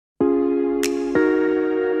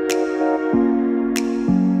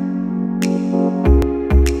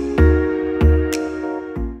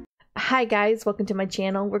Hi guys, welcome to my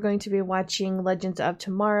channel. We're going to be watching Legends of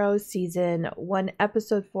Tomorrow Season 1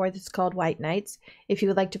 Episode 4. This is called White Nights. If you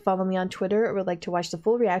would like to follow me on Twitter or would like to watch the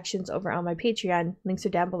full reactions over on my Patreon, links are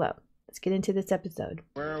down below. Let's get into this episode.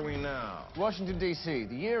 Where are we now? Washington, D.C.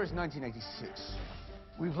 The year is 1986.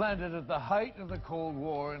 We've landed at the height of the Cold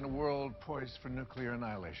War in a world poised for nuclear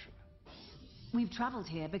annihilation. We've traveled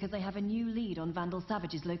here because they have a new lead on Vandal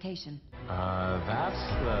Savage's location.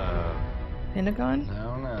 That's the... Pentagon?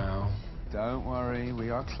 No. Don't worry, we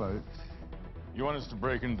are cloaked. You want us to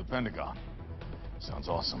break into the Pentagon? Sounds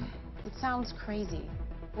awesome. It sounds crazy.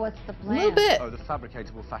 What's the A plan? little bit. Oh, the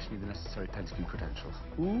fabricator will fashion you the necessary Pentagon credentials.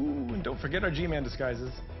 Ooh, and don't forget our G-Man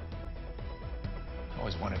disguises.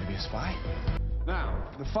 Always wanted to be a spy. Now,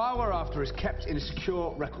 the file we're after is kept in a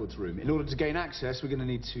secure records room. In order to gain access, we're going to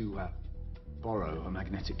need to borrow a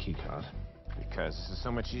magnetic keycard. Because this is so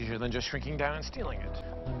much easier than just shrinking down and stealing it.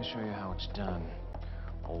 Let me show you how it's done.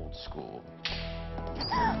 Old school.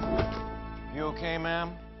 You okay,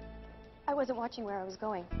 ma'am? I wasn't watching where I was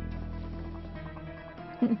going.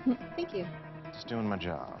 Thank you. Just doing my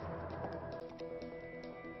job.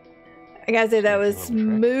 I gotta say that was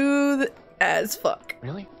smooth as fuck.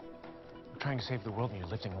 Really? We're trying to save the world and you're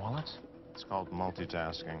lifting wallets? It's called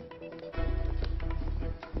multitasking.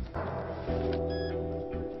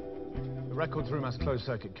 The records room has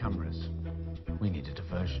closed-circuit cameras. We need a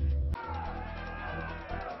diversion.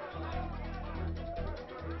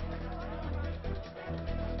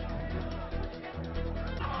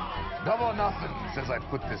 Double or nothing says I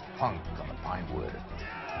put this punk on the pine wood.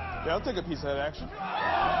 Yeah, I'll take a piece of that action.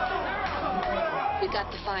 We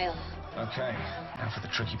got the file. Okay, now for the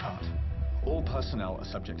tricky part. All personnel are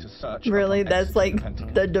subject to search. Really? That's like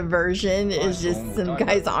the diversion is just some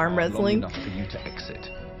guy's arm wrestling? Enough for you to exit.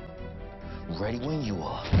 Ready when you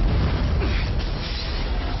are.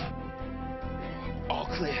 All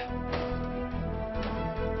clear.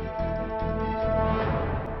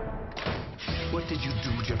 What did you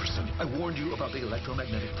do, Jefferson? I warned you about the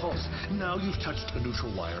electromagnetic pulse. Now you've touched a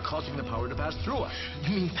neutral wire, causing the power to pass through us.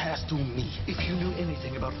 You mean pass through me? If you knew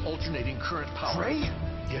anything about alternating current power... Ray?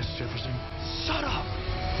 Yes, Jefferson. Shut up!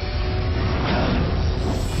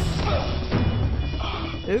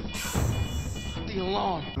 Oops. The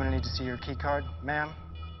alarm. I'm gonna need to see your key card, ma'am.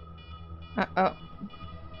 Uh-oh.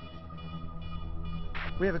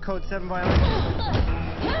 We have a code 7 violation.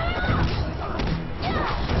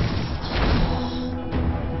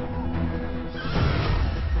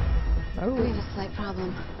 Oh. We have a slight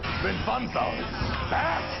problem. Vincenzo!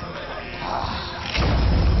 Back!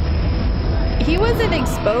 He wasn't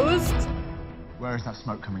exposed. Where is that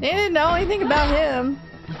smoke coming They from? didn't know anything about him.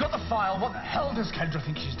 We've got the file. What the hell does Kendra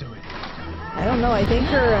think she's doing? I don't know. I think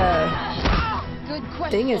her Good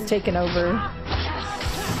question. thing is taken over.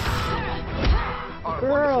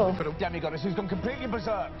 Girl. But a demigoddess who's gone completely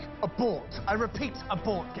berserk. Abort. I repeat,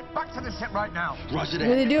 abort. Get back to the ship right now. Roger What do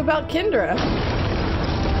they that. do about Kendra?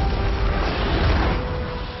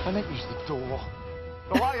 I think use the door.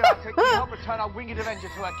 But while you're at it, you help return our winged Avenger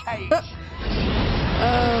to her cage.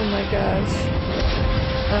 Oh my gosh.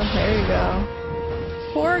 Oh, there you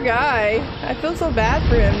go. Poor guy. I feel so bad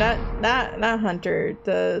for him. Not Hunter.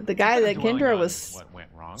 The guy that Kendra was What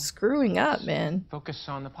went wrong? screwing up, man. Focus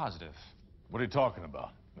on the positive. What are you talking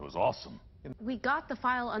about? It was awesome. We got the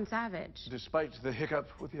file on Savage. Despite the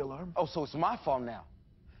hiccup with the alarm. Oh, so it's my fault now.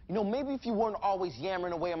 You know, maybe if you weren't always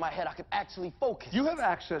yammering away in my head, I could actually focus. You have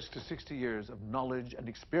access to 60 years of knowledge and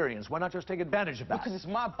experience. Why not just take advantage of that? Because it's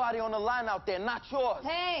my body on the line out there, not yours.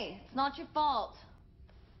 Hey, it's not your fault.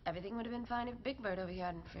 Everything would have been fine if Big Bird over here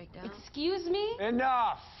hadn't freaked out. Excuse me?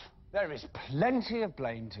 Enough! There is plenty of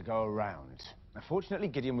blame to go around. Now, fortunately,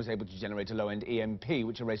 Gideon was able to generate a low-end EMP,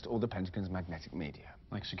 which erased all the Pentagon's magnetic media.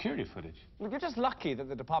 Like security footage. Look, you're just lucky that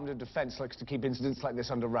the Department of Defense likes to keep incidents like this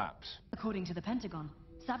under wraps. According to the Pentagon,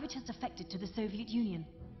 Savage has defected to the Soviet Union.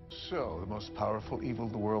 So, the most powerful evil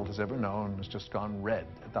the world has ever known has just gone red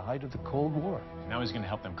at the height of the Cold War. Now he's gonna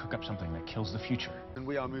help them cook up something that kills the future. And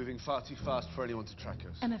we are moving far too fast for anyone to track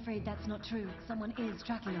us. I'm afraid that's not true. Someone is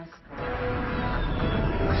tracking us.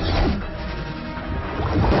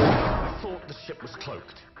 I thought the ship was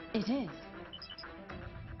cloaked. It is.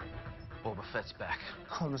 Boba Fett's back.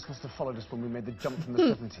 Colonists must have followed us when we made the jump from the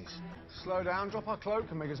 70s. Slow down, drop our cloak,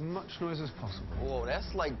 and make as much noise as possible. Whoa,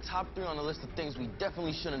 that's like top 3 on the list of things we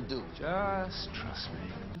definitely shouldn't do. Just trust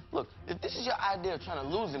me. Look, if this is your idea of trying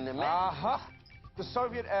to lose him, then man... Uh-huh. The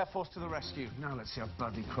Soviet Air Force to the rescue. Now let's see how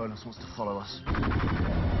badly Kronos wants to follow us.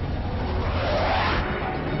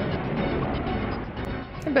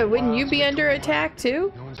 But wouldn't you be under attack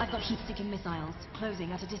too? I've got heat-seeking missiles,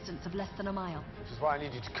 closing at a distance of less than a mile. Which is why I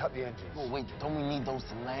need you to cut the engines. Oh, wait, don't we need those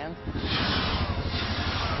to land?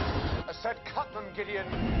 I said cut them, Gideon!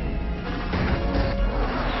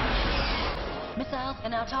 Missiles are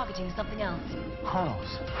now targeting something else.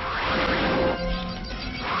 Chronos.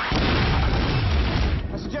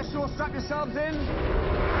 I suggest you all strap yourselves in.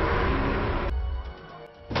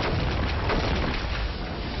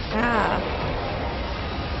 Ah.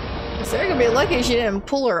 Sarah gonna be lucky she didn't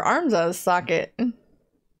pull her arms out of the socket.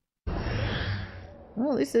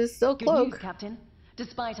 Well, at least it's still Good news, cloak. Captain.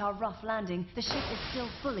 Despite our rough landing, the ship is still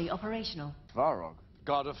fully operational. Varog,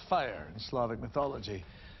 god of fire in Slavic mythology.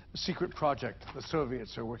 A secret project the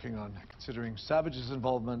Soviets are working on, considering Savage's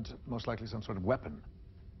involvement, most likely some sort of weapon.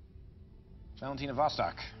 Valentina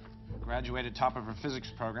Vostok. Graduated top of her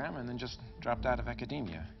physics program and then just dropped out of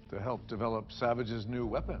academia. To help develop Savage's new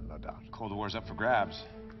weapon, no doubt. Cold War's up for grabs.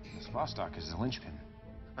 Miss Vostok is the linchpin.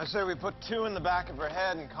 I say we put 2 in the back of her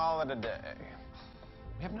head and call it a day.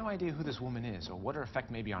 We have no idea who this woman is or what her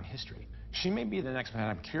effect may be on history. She may be the next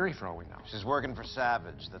Madame Curie for all we know. She's working for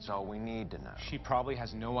Savage. That's all we need to know. She probably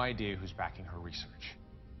has no idea who's backing her research.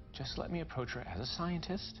 Just let me approach her as a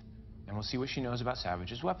scientist, and we'll see what she knows about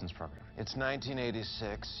Savage's weapons program. It's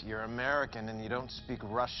 1986. You're American and you don't speak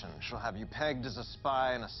Russian. She'll have you pegged as a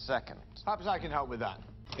spy in a second. Perhaps I can help with that.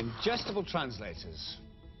 Ingestible translators.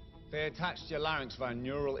 They attach to your larynx via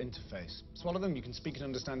neural interface. Swallow them, you can speak and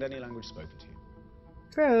understand any language spoken to you.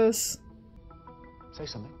 Gross. Say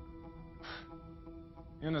something.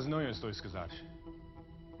 Я не знаю, что сказать.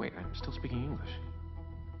 Wait, I'm still speaking English.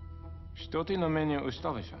 Что ты на меня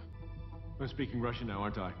уставился? I'm speaking Russian now,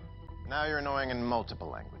 aren't I? Now you're annoying in multiple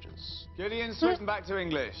languages. Gideon, switching back to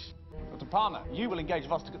English. Dr. Palmer, you will engage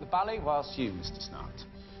Vostok at the ballet, whilst you, Mr. Snart,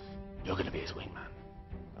 you're going to be his wingman.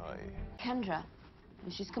 Oy. Kendra,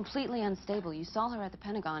 she's completely unstable. You saw her at the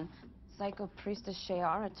Pentagon. Psycho priestess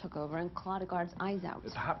Shayara took over and clawed a guard's eyes out.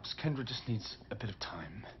 Perhaps Kendra just needs a bit of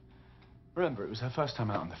time. Remember, it was her first time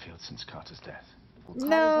out on the field since Carter's death. Well, Carter's not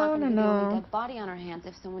No, gonna be no, the only no. dead body on her hands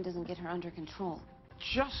if someone doesn't get her under control.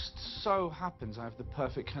 Just so happens I have the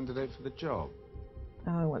perfect candidate for the job.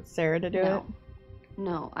 Oh, I want Sarah to do No. it.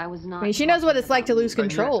 No, I was not. I mean, she knows what it's like to lose And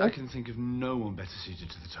yet, control. I can think of no one better suited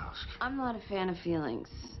to the task. I'm not a fan of feelings.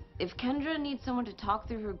 If Kendra needs someone to talk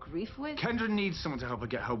through her grief with... Kendra needs someone to help her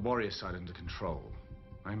get her warrior side under control.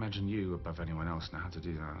 I imagine you, above anyone else, know how to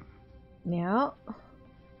do that. Yeah.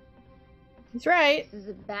 He's right. This is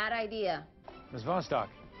a bad idea. Ms. Vostok.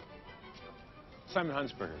 Simon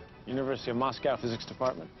Huntsberger, University of Moscow Physics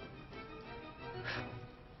Department.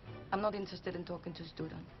 I'm not interested in talking to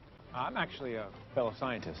students. I'm actually a fellow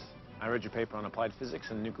scientist. I read your paper on applied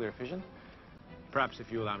physics and nuclear fission. Perhaps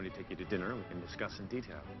if you allow me to take you to dinner, we can discuss in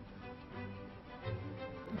detail.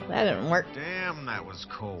 That didn't work. Damn, that was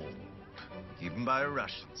cold. Even by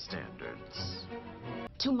Russian standards.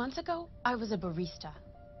 2 months ago, I was a barista.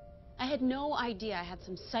 I had no idea I had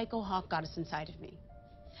some psycho hawk goddess inside of me.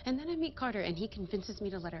 And then I meet Carter and he convinces me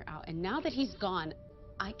to let her out. And now that he's gone,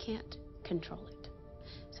 I can't control it.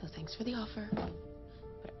 So thanks for the offer, but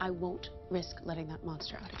I won't risk letting that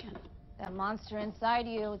monster out again. That monster inside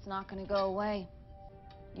you, it's not going to go away.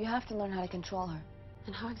 You have to learn how to control her.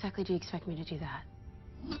 And how exactly do you expect me to do that?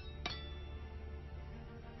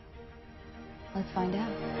 Let's find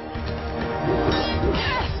out.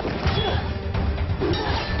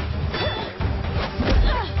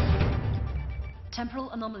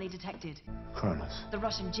 Temporal anomaly detected. Cronus. The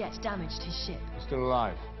Russian jet damaged his ship. He's still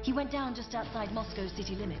alive. He went down just outside Moscow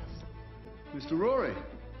city limits. Mr. Rory,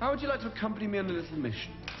 how would you like to accompany me on a little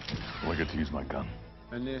mission? Will I get to use my gun?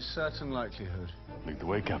 A near certain likelihood. Lead the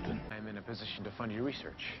way, Captain. I'm in a position to fund your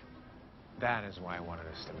research. That is why I wanted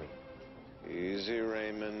us to meet. Easy,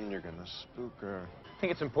 Raymond. You're gonna spook her. I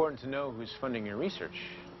think it's important to know who's funding your research,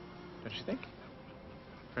 don't you think?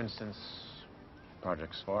 For instance,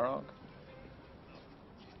 Project Svarog.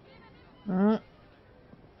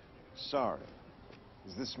 Sorry.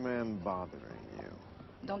 Is this man bothering you?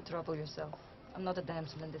 Don't trouble yourself. I'm not a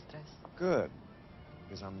damsel in distress. Good.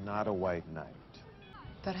 Because I'm not a white knight.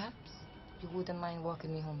 Perhaps you wouldn't mind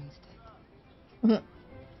walking me home instead.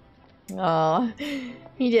 Aw,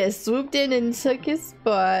 he just swooped in and took his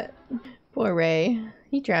spot. Poor Ray.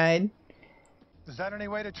 He tried. Is that any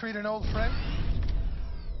way to treat an old friend?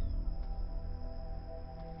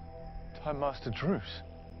 Time Master Druce.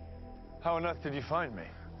 How on earth did you find me?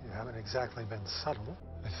 You haven't exactly been subtle.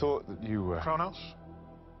 I thought that you were... Kronos?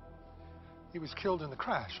 He was killed in the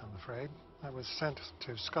crash, I'm afraid. I was sent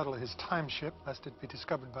to scuttle his time ship, lest it be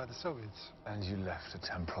discovered by the Soviets. And you left a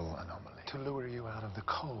temporal anomaly. To lure you out of the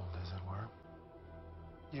cold, as it were.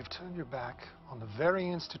 You've turned your back on the very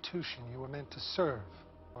institution you were meant to serve.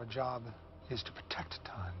 Our job is to protect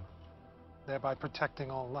time, thereby protecting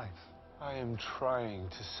all life. I am trying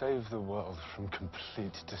to save the world from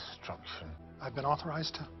complete destruction. I've been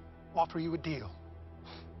authorized to offer you a deal.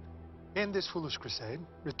 End this foolish crusade.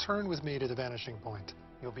 Return with me to the vanishing point.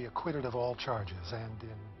 You'll be acquitted of all charges, and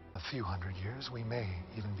in a few hundred years, we may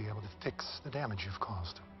even be able to fix the damage you've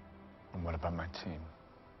caused. And what about my team?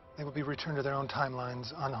 They will be returned to their own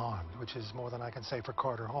timelines unharmed, which is more than I can say for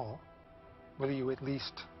Carter Hall. Will you at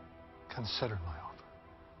least consider my offer?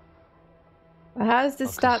 Well, how does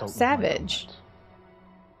this stop Savage?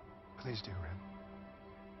 Please do, Red.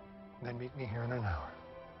 Then meet me here in an hour.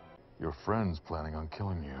 Your friend's planning on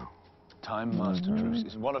killing you. Time Master Druce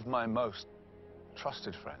is one of my most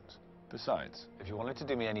trusted friends. Besides, if he wanted to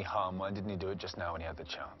do me any harm, why didn't he do it just now when he had the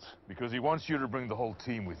chance? Because he wants you to bring the whole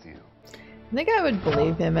team with you. I think I would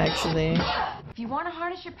believe him, actually. If you want to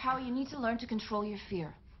harness your power, you need to learn to control your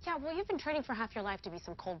fear. Yeah, well, you've been training for half your life to be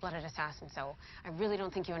some cold-blooded assassin, so I really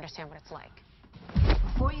don't think you understand what it's like.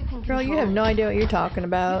 Before you can Girl, you have no idea what you're talking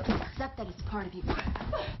about. Accept that it's part of you.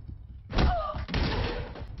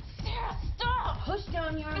 Sarah, stop! Push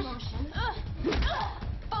down your emotions.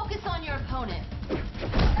 Focus on your opponent.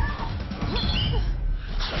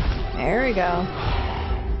 There we go.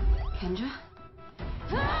 Kendra?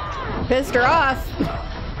 Pissed her off.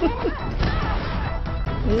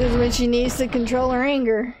 This is when she needs to control her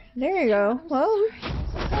anger. There you go. Well.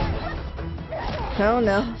 Oh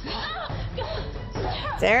no.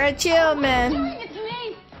 Sarah, chill, man.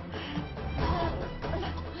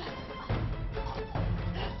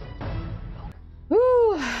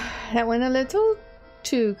 Whew. That went a little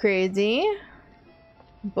too crazy.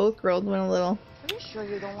 Both girls went a little Are you sure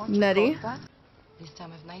you don't want nutty. to that? This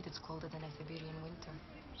time of night it's colder than a Siberian winter.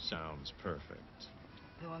 Sounds perfect.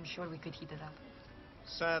 Though I'm sure we could heat it up.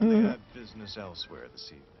 Sadly, I have business elsewhere this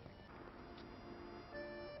evening.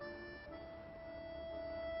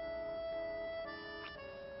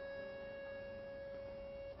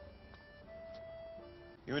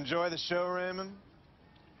 You enjoy the show, Raymond?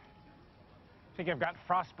 Think I've got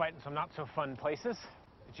frostbite in some not-so-fun places?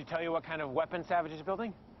 Did she tell you what kind of weapon Savage is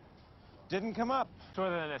building? Didn't come up. So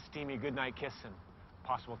other than a steamy goodnight kiss and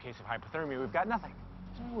possible case of hypothermia, we've got nothing.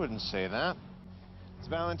 I wouldn't say that. It's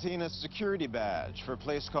Valentina's security badge for a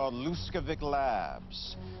place called Lucifer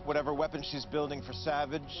Labs. Whatever weapon she's building for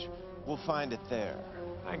Savage, we'll find it there.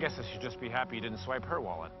 I guess I should just be happy you didn't swipe her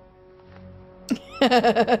wallet.